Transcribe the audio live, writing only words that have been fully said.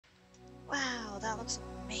that looks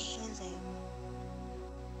amazing.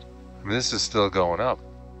 I mean, this is still going up.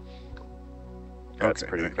 That's Okay,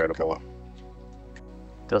 pretty thank you, incredible. Colin.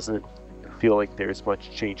 Doesn't feel like there's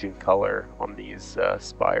much change in color on these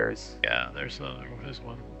spires. Yeah, there's one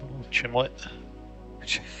little chimlet.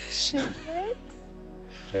 Shimmer?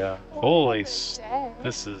 Yeah. Holy, Dang.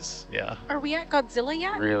 this is, yeah. Are we at Godzilla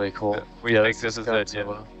yet? Really cool. Yeah, I think this is it.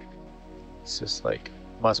 Godzilla. Yeah. It's just like,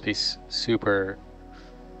 must be super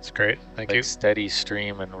It's great. Thank like you. steady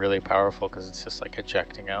stream and really powerful because it's just like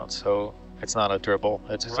ejecting out. So it's not a dribble.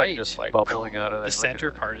 It's just, like, Right. just like Bubbling out of The that. center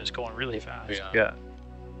part is going really fast. Yeah. Yeah.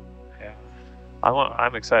 Yeah.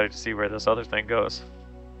 I'm excited to see where this other thing goes.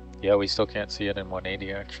 Yeah, we still can't see it in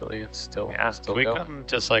 180 actually. It's still Yeah, still Can we going. come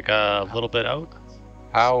just like a little bit out?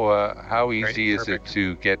 How easy is it perfect.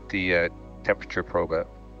 to get the temperature probe out?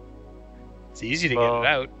 It's easy to Well-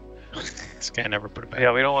 get it out. This guy never put it back.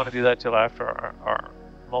 Yeah, we don't want to do that till after our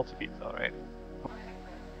multi-beat though, right?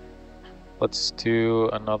 Let's do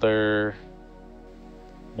another,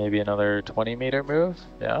 maybe another 20-meter move.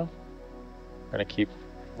 Yeah. We're gonna keep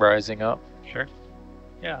rising up. Sure.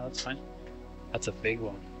 Yeah, that's fine. That's a big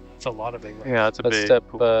one. That's a lot of big ones. Yeah, it's a Let's big step.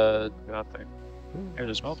 nothing. There's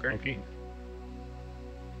a smoker.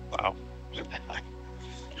 Wow.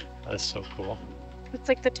 That's so cool. It's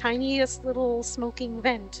like the tiniest little smoking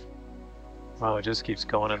vent. Wow, it just keeps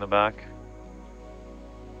going in the back.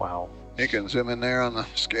 Wow. You can zoom in there on the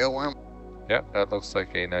scale worm. Yeah, that looks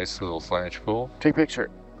like a nice little flange pool. Take a picture.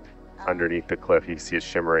 Oh, Underneath the cliff, you see it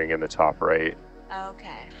shimmering in the top right.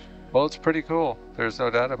 Okay. Well, it's pretty cool. There's no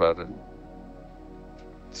doubt about it.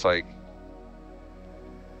 It's like,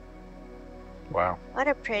 wow. What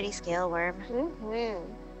a pretty scale worm. Mhm.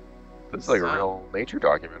 This is like a real nature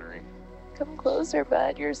documentary. Come closer,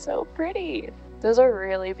 bud. You're so pretty. Those are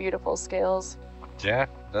really beautiful scales. Yeah,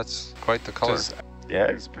 that's quite the color. Just- yeah,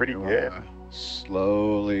 it's pretty good.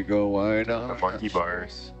 Slowly go wide on The it. monkey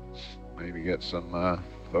bars. Maybe get some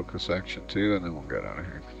focus action too, and then we'll get out of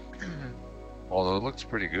here. Although it looks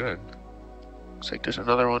pretty good. Looks like there's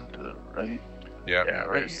another one to the right. Yeah. Yeah,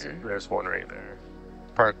 there's one right there.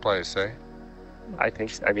 Park Place, eh? I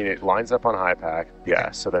think, I mean, it lines up on high pack.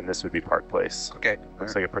 Yeah, so then this would be Park Place. Okay.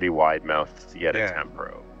 Looks like a pretty wide mouth to get Yeah. a temp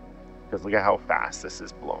probe. Because look at how fast this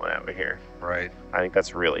is blowing out of here. Right. I think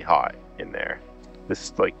that's really hot in there.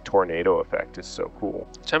 This like tornado effect is so cool.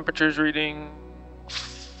 Temperature's reading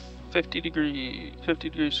 50 degrees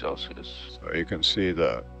Celsius. So you can see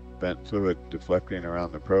the vent fluid deflecting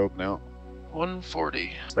around the probe now.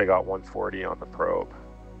 140. So they got 140 on the probe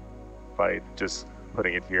by just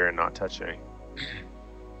putting it here and not touching.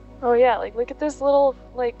 Oh yeah, like look at this little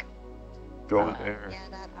like. Go there. Yeah,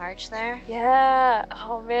 that arch there. Yeah.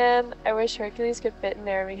 Oh man, I wish Hercules could fit in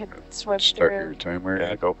there and we could swim Start through. your timer.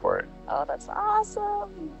 Yeah, go for it. Oh, that's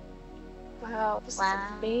awesome. Wow, this Wow.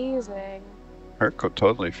 is amazing. Herc could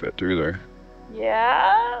totally fit through there.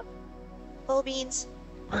 Yeah. Full beans.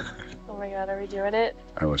 Oh my god, are we doing it?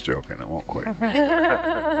 I was joking, it won't quite.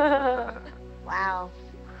 Wow.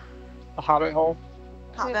 A hobbit hole.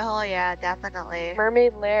 Hobbit hole, yeah, definitely.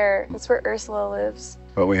 Mermaid Lair. That's where Ursula lives.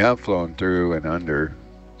 But we have flown through and under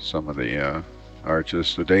some of the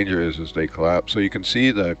arches. The danger is they collapse. So you can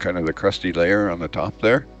see the kind of the crusty layer on the top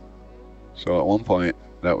there. So at one point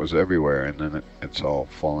that was everywhere, and then it's all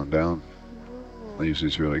fallen down. Leaves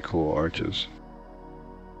these really cool arches.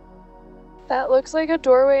 That looks like a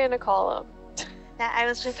doorway in a column. That I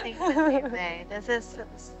was just thinking the same thing. This is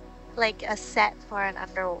like a set for an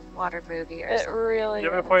underwater movie or It something. really You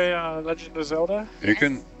ever is. play Legend of Zelda? You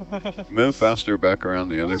can move faster back around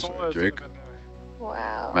the other side, Almost Jake. would've been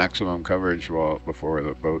Wow. Maximum coverage before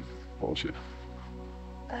the boat pulls you.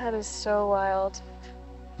 That is so wild.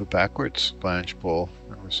 The backwards flange pull.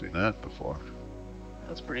 Never seen that before.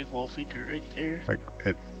 That's pretty cool feature right there. Like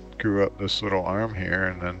it grew up this little arm here,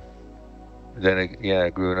 and then Then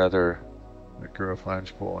it grew another. it grew a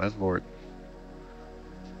flange pull inboard.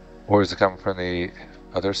 Or is it coming from the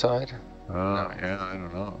other side? Yeah, I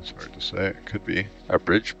don't know. It's hard to say. It could be A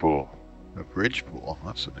bridge pool. a bridge pool.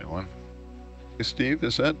 That's a new one. Hey, Steve,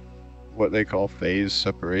 is that what they call phase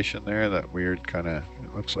separation there? That weird kind of,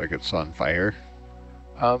 it looks like it's on fire.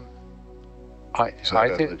 Is that I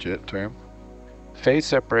a think legit term? phase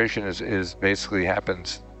separation is basically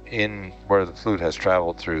happens in where the fluid has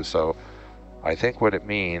traveled through. So I think what it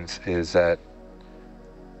means is that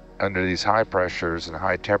under these high pressures and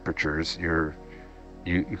high temperatures, you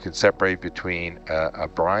can separate between a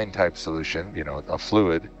brine type solution, a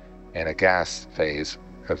fluid, and a gas phase,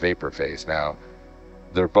 a vapor phase. Now,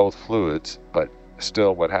 they're both fluids, but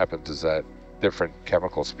still what happens is that different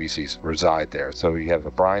chemical species reside there. So you have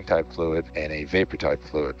a brine type fluid and a vapor type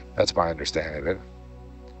fluid. That's my understanding of it.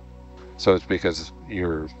 So it's because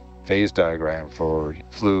your phase diagram for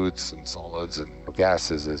fluids and solids and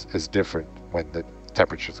gases is different when the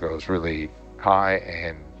temperature goes really high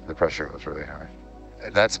and the pressure goes really high.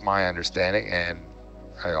 That's my understanding, and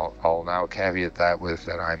I'll now caveat that with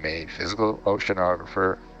that I'm a physical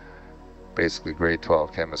oceanographer, basically grade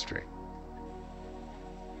 12 chemistry.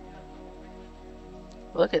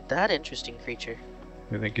 Look at that interesting creature.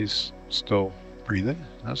 You think he's still breathing,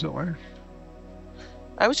 as it were?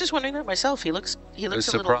 I was just wondering that myself. He looks I was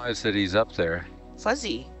a little surprised that he's up there.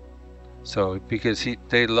 fuzzy. So because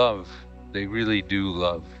they really do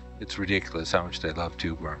love. It's ridiculous how much they love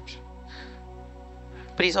tube worms.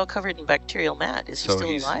 But he's all covered in bacterial mat. Is he So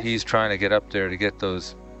still alive? he's trying to get up there to get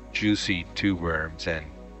those juicy tube worms, and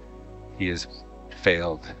he has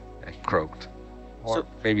failed and croaked. Or So-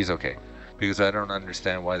 maybe he's okay, because I don't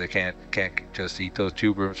understand why they can't just eat those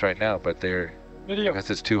tube worms right now. But they're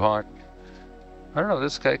because it's too hot. I don't know.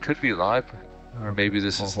 This guy could be alive, or maybe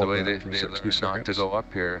this is the way they learn not to go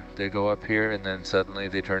up here. They go up here, and then suddenly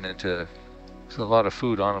they turn into. There's a lot of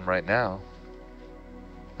food on him right now.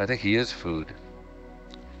 I think he is food.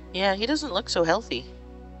 Yeah, he doesn't look so healthy.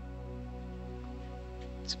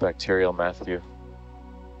 It's bacterial Matthew.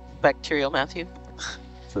 Bacterial Matthew.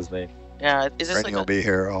 That's his name. Yeah, is this Randy like will a, be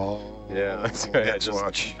here all. Yeah, that's right. Let's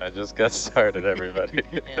watch. I just got started, everybody.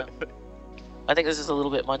 Yeah. I think this is a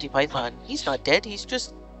little bit Monty Python. He's not dead. He's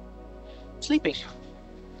just sleeping.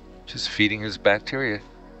 Just feeding his bacteria.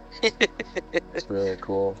 It's really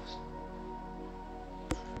cool.